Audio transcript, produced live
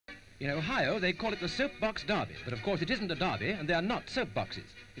In Ohio, they call it the Soapbox Derby, but of course it isn't a derby, and they are not soapboxes.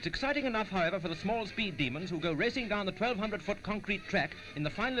 It's exciting enough, however, for the small speed demons who go racing down the 1,200-foot concrete track in the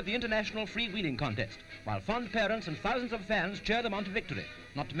final of the International Freewheeling Contest, while fond parents and thousands of fans cheer them on to victory,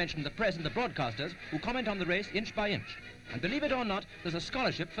 not to mention the press and the broadcasters who comment on the race inch by inch. And believe it or not, there's a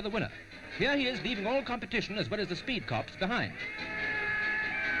scholarship for the winner. Here he is, leaving all competition as well as the speed cops behind.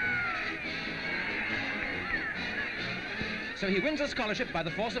 So he wins a scholarship by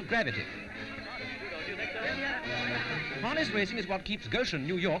the force of gravity. Harness racing is what keeps Goshen,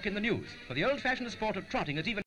 New York in the news, for the old-fashioned sport of trotting is even